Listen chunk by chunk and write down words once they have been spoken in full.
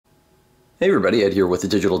Hey everybody, Ed here with the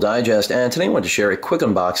Digital Digest, and today I want to share a quick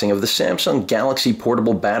unboxing of the Samsung Galaxy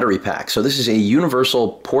Portable Battery Pack. So this is a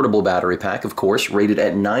universal portable battery pack, of course, rated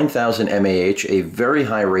at 9,000 mAh, a very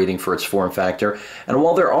high rating for its form factor. And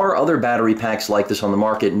while there are other battery packs like this on the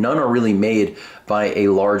market, none are really made by a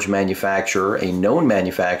large manufacturer, a known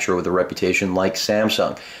manufacturer with a reputation like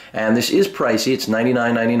Samsung. And this is pricey, it's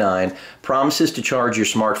 $99.99, promises to charge your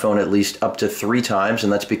smartphone at least up to 3 times,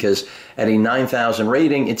 and that's because at a 9,000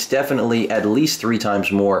 rating, it's definitely at least 3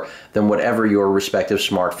 times more than whatever your respective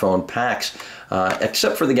smartphone packs,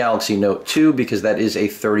 except for the Galaxy Note 2, because that is a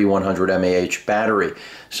 3100 mAh battery.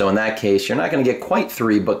 So in that case, you're not going to get quite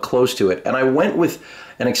 3, but close to it. And I went with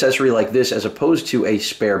an accessory like this as opposed to a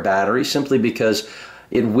spare battery, simply because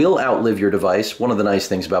it will outlive your device, one of the nice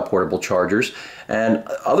things about portable chargers, and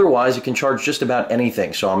otherwise it can charge just about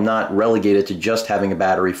anything, so I'm not relegated to just having a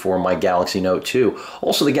battery for my Galaxy Note 2.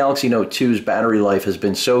 Also, the Galaxy Note 2's battery life has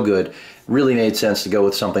been so good, really made sense to go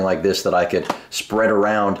with something like this that I could spread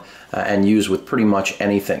around and use with pretty much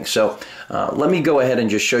anything. So let me go ahead and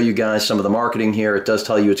just show you guys some of the marketing here. It does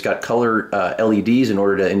tell you it's got color LEDs in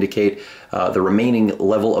order to indicate the remaining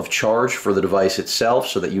level of charge for the device itself,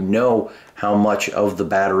 so that you know how much of the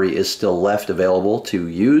battery is still left available to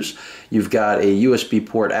use. You've got a USB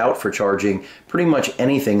port out for charging pretty much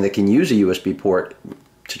anything that can use a USB port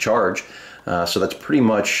to charge. So that's pretty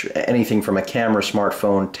much anything from a camera,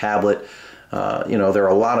 smartphone, tablet. You know, there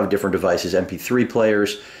are a lot of different devices, MP3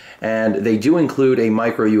 players, and they do include a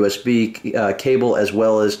micro USB cable, as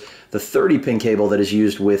well as the 30-pin cable that is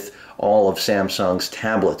used with all of Samsung's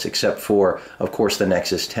tablets, except for, of course, the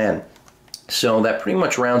Nexus 10. So that pretty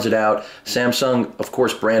much rounds it out. Samsung, of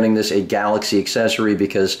course, branding this a Galaxy accessory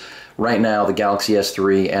because right now the Galaxy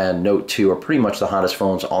S3 and Note 2 are pretty much the hottest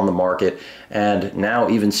phones on the market, and now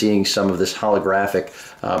even seeing some of this holographic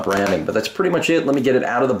branding. But that's pretty much it. Let me get it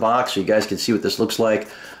out of the box so you guys can see what this looks like.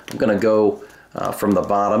 I'm going to go from the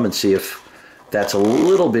bottom and see if that's a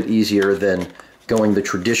little bit easier than going the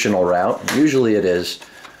traditional route. Usually it is.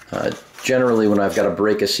 Generally, when I've got to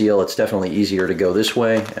break a seal, it's definitely easier to go this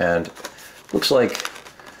way, and looks like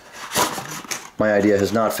my idea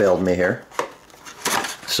has not failed me here.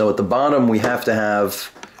 So at the bottom we have to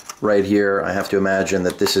have, right here, I have to imagine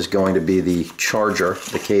that this is going to be the charger,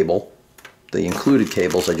 the cable, the included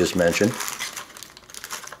cables I just mentioned.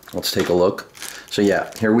 Let's take a look. So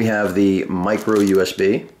yeah, here we have the micro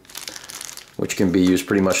USB, which can be used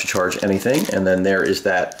pretty much to charge anything, and then there is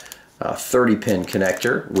that 30-pin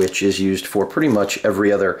connector, which is used for pretty much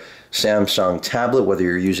every other Samsung tablet, whether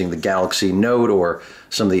you're using the Galaxy Note or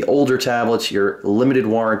some of the older tablets. Your limited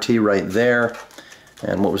warranty right there.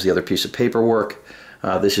 And what was the other piece of paperwork?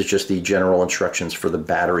 This is just the general instructions for the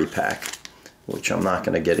battery pack, which I'm not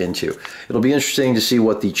going to get into. It'll be interesting to see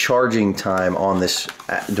what the charging time on this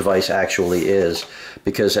device actually is,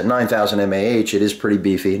 because at 9,000 mAh it is pretty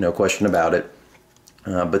beefy, no question about it.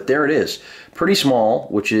 But there it is. Pretty small,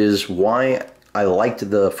 which is why I liked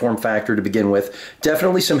the form factor to begin with.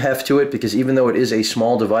 Definitely some heft to it, because even though it is a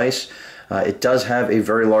small device, it does have a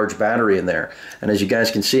very large battery in there. And as you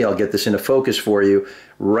guys can see, I'll get this into focus for you.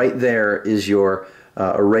 Right there is your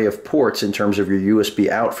array of ports in terms of your USB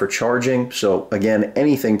out for charging. So again,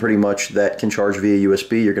 anything pretty much that can charge via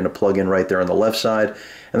USB, you're going to plug in right there on the left side.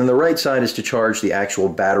 And then the right side is to charge the actual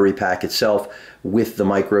battery pack itself with the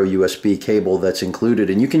micro USB cable that's included.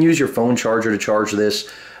 And you can use your phone charger to charge this,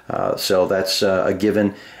 so that's a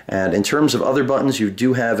given. And in terms of other buttons, you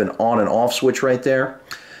do have an on and off switch right there.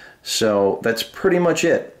 So that's pretty much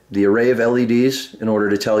it. The array of LEDs in order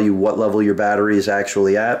to tell you what level your battery is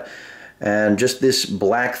actually at. And just this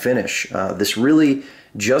black finish. This really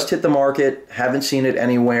just hit the market, haven't seen it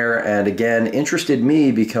anywhere, and again, interested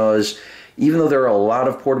me because even though there are a lot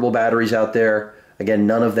of portable batteries out there, again,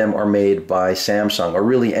 none of them are made by Samsung or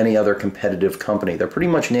really any other competitive company. They're pretty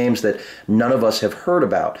much names that none of us have heard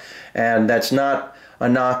about. And that's not a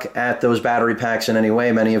knock at those battery packs in any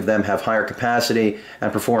way. Many of them have higher capacity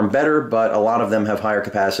and perform better, but a lot of them have higher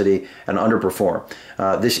capacity and underperform.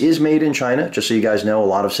 This is made in China, just so you guys know. A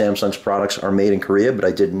lot of Samsung's products are made in Korea, but I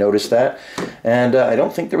did notice that. And I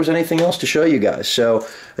don't think there was anything else to show you guys. So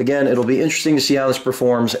again, it'll be interesting to see how this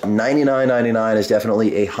performs. $99.99 is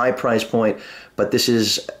definitely a high price point, but this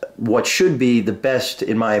is what should be the best,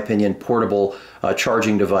 in my opinion, portable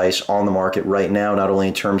charging device on the market right now, not only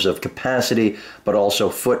in terms of capacity, but also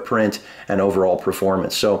footprint and overall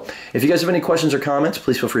performance. So if you guys have any questions or comments,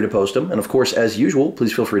 please feel free to post them. And of course, as usual,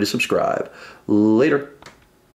 please feel free to subscribe. Later.